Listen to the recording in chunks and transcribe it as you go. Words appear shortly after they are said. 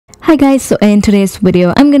Hi guys, so in today's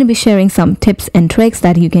video I'm going to be sharing some tips and tricks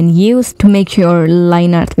that you can use to make your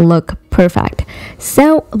line art look perfect.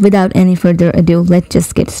 So without any further ado, let's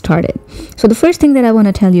just get started. So the first thing that I want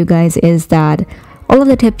to tell you guys is that all of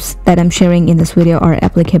the tips that I'm sharing in this video are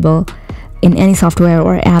applicable in any software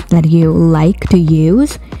or app that you like to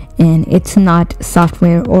use, and it's not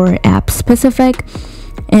software or app specific.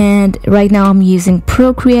 And right now I'm using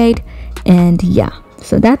Procreate, and yeah,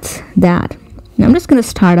 so that's that. I'm just going to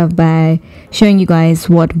start off by showing you guys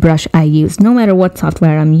what brush I use. No matter what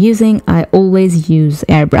software I'm using, I always use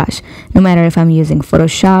airbrush. No matter if I'm using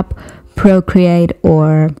Photoshop, Procreate,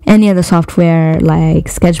 or any other software like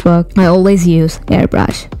Sketchbook, I always use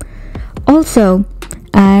airbrush. Also,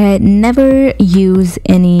 I never use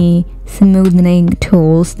any smoothing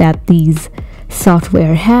tools that these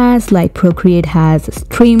software has, like Procreate has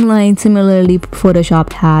Streamline. Similarly,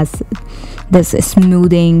 Photoshop has this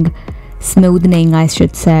smoothing I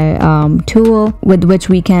should say tool with which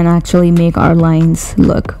we can actually make our lines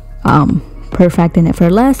look perfect and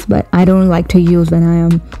effortless, but I don't like to use when I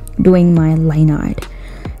am doing my line art.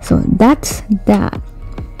 So that's that.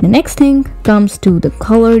 The next thing comes to the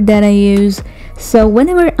color that I use. So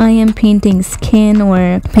whenever I am painting skin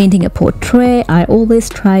or painting a portrait, I always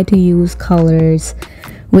try to use colors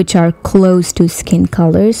which are close to skin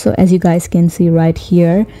colors. So as you guys can see right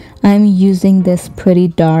here, I'm using this pretty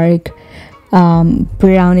dark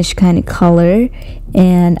brownish kind of color,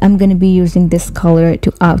 and I'm gonna be using this color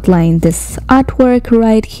to outline this artwork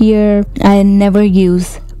right here. I never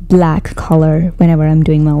use black color whenever I'm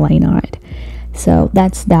doing my line art. So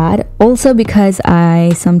that's that. Also, because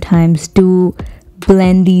I sometimes do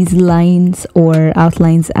blend these lines or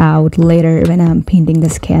outlines out later when I'm painting the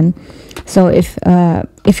skin. So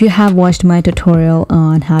if you have watched my tutorial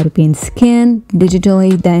on how to paint skin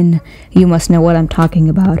digitally, then you must know what I'm talking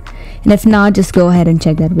about, and if not, just go ahead and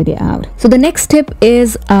check that video out. So the next tip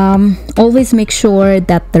is always make sure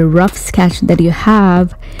that the rough sketch that you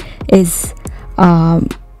have is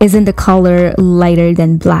in the color lighter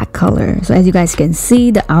than black color. So as you guys can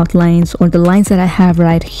see, the outlines or the lines that I have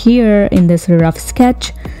right here in this rough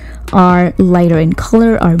sketch are lighter in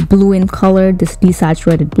color, are blue in color, this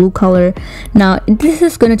desaturated blue color. Now this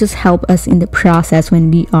is going to just help us in the process when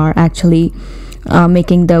we are actually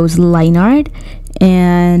making those line art,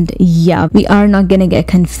 and yeah, we are not gonna get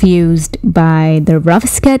confused by the rough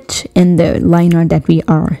sketch and the line art that we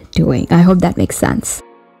are doing. I hope that makes sense.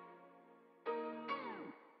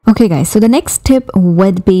 Okay guys, so the next tip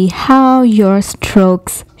would be how your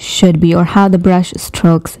strokes should be, or how the brush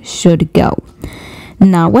strokes should go.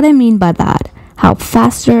 Now what I mean by that, how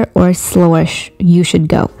faster or slower you should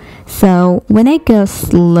go. So when I go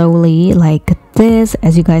slowly like this,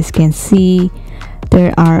 as you guys can see,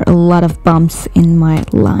 there are a lot of bumps in my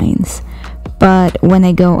lines. But when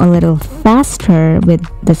I go a little faster with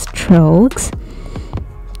the strokes,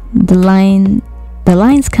 the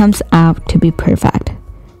lines comes out to be perfect.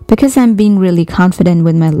 Because I'm being really confident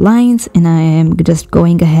with my lines, and I am just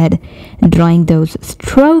going ahead and drawing those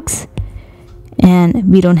strokes, and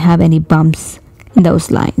we don't have any bumps in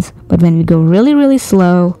those lines. But when we go really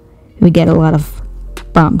slow, we get a lot of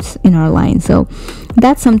bumps in our lines. So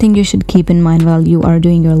that's something you should keep in mind while you are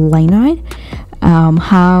doing your line art,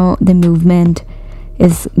 how the movement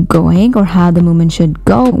is going, or how the movement should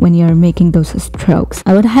go when you're making those strokes.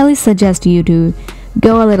 I would highly suggest you to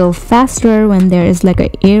go a little faster when there is like an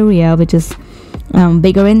area which is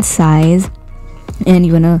bigger in size, and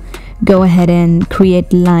you want to go ahead and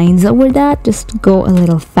create lines over that. Just go a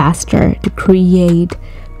little faster to create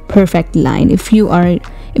perfect line if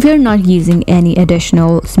you're not using any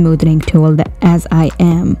additional smoothing tool that, as I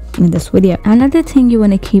am in this video. Another thing you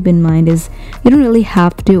want to keep in mind is you don't really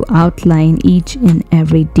have to outline each and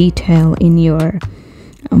every detail in your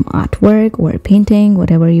artwork or painting,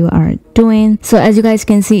 whatever you are doing. So as you guys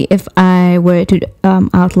can see, if I were to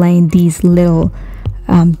outline these little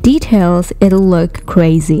details, it'll look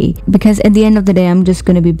crazy, because at the end of the day I'm just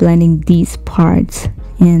going to be blending these parts,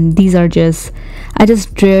 and these are I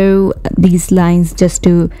just drew these lines just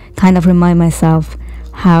to kind of remind myself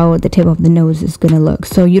how the tip of the nose is gonna look.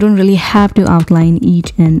 So you don't really have to outline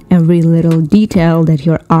each and every little detail that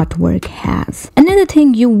your artwork has. Another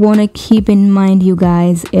thing you want to keep in mind, you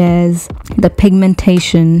guys, is the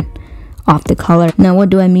pigmentation of the color. Now what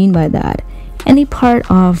do I mean by that? Any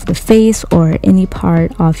part of the face or any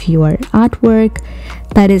part of your artwork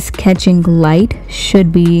that is catching light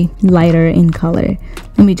should be lighter in color.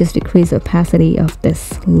 Let me just decrease the opacity of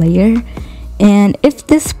this layer. And if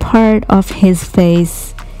this part of his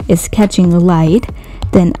face is catching light,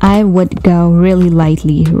 then I would go really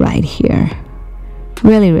lightly right here.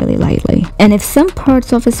 really lightly. And if some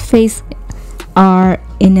parts of his face are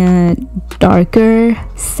in a darker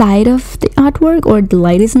side of the artwork, or the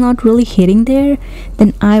light is not really hitting there,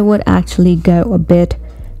 then I would actually go a bit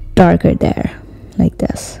darker there, like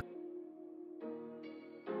this.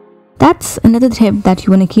 That's another tip that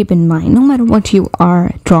you want to keep in mind. No matter what you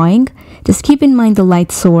are drawing, just keep in mind the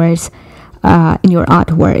light source in your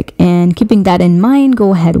artwork, and keeping that in mind,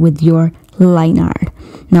 go ahead with your line art.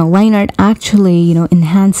 Now line art actually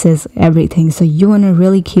enhances everything, so you want to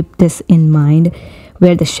really keep this in mind,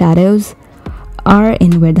 where the shadows are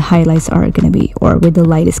and where the highlights are going to be, or where the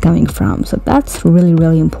light is coming from. So that's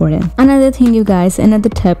really important. Another thing, you guys, another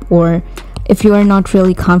tip, or if you are not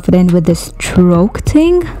really confident with this stroke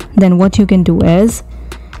thing, then what you can do is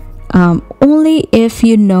only if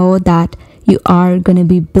you know that you are going to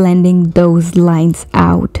be blending those lines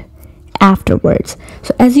out afterwards.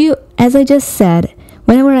 So as I just said,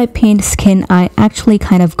 whenever I paint skin, I actually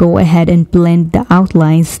kind of go ahead and blend the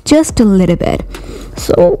outlines just a little bit.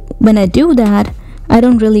 So when I do that, I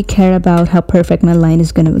don't really care about how perfect my line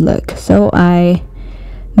is going to look. So I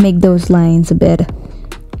make those lines a bit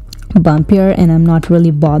bumpier, and I'm not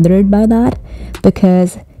really bothered by that,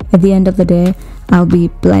 because at the end of the day, I'll be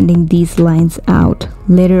blending these lines out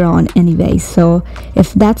later on anyway. So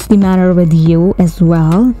if that's the matter with you as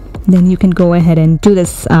well, then you can go ahead and do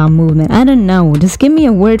this movement. I don't know, just give me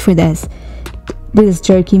a word for this. Do this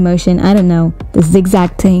jerky motion, I don't know, the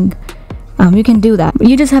zigzag thing. You can do that.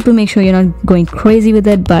 You just have to make sure you're not going crazy with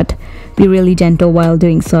it, but be really gentle while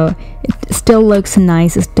doing so. It still looks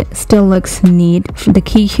nice, it still looks neat. The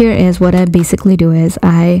key here is, what I basically do is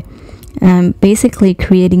I am basically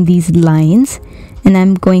creating these lines, and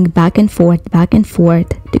I'm going back and forth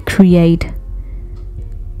to create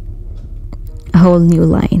a whole new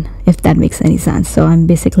line, if that makes any sense. So I'm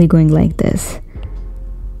basically going like this,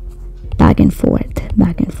 back and forth,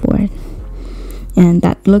 and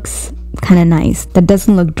that looks kind of nice. That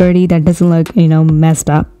doesn't look dirty, that doesn't look messed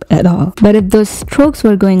up at all. But if those strokes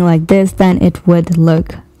were going like this, then it would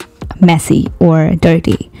look messy or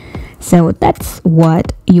dirty. So that's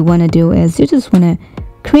what you want to do, is you just want to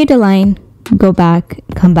create a line, go back,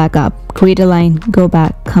 come back up, create a line, go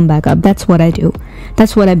back, come back up. That's what I do.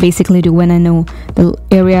 That's what I basically do when I know the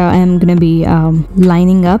area I'm gonna be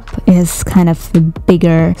lining up is kind of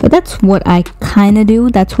bigger. So that's what I kind of do.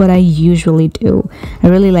 That's what I usually do. I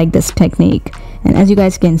really like this technique, and as you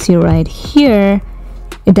guys can see right here,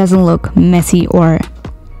 it doesn't look messy or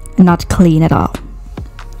not clean at all.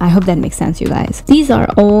 I hope that makes sense, you guys. These are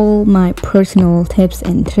all my personal tips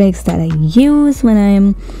and tricks that I use when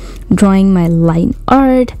I'm drawing my line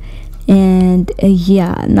art. And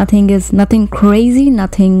yeah, nothing crazy,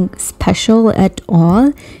 nothing special at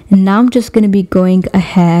all. And now I'm just gonna be going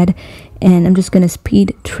ahead, and I'm just gonna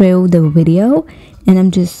speed through the video, and I'm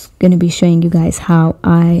just gonna be showing you guys how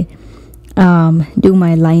I do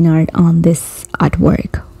my line art on this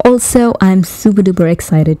artwork. Also, I'm super duper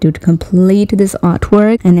excited to complete this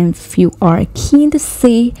artwork, and if you are keen to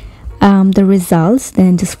see the results,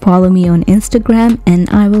 then just follow me on Instagram, and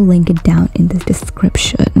I will link it down in the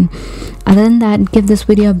description. Other than that, give this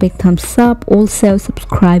video a big thumbs up. Also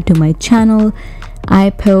subscribe to my channel. I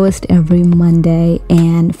post every Monday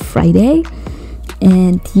and Friday,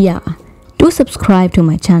 and yeah, do subscribe to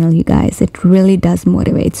my channel, you guys. It really does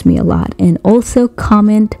motivates me a lot. And also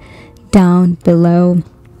comment down below,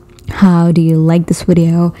 how do you like this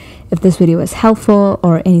video, if this video was helpful,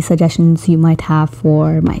 or any suggestions you might have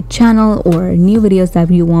for my channel or new videos that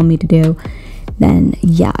you want me to do. Then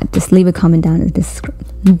yeah, just leave a comment down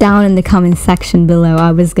in the comment section below.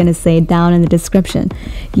 I was gonna say down in the description.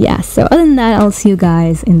 Yeah, so other than that, I'll see you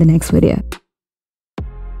guys in the next video.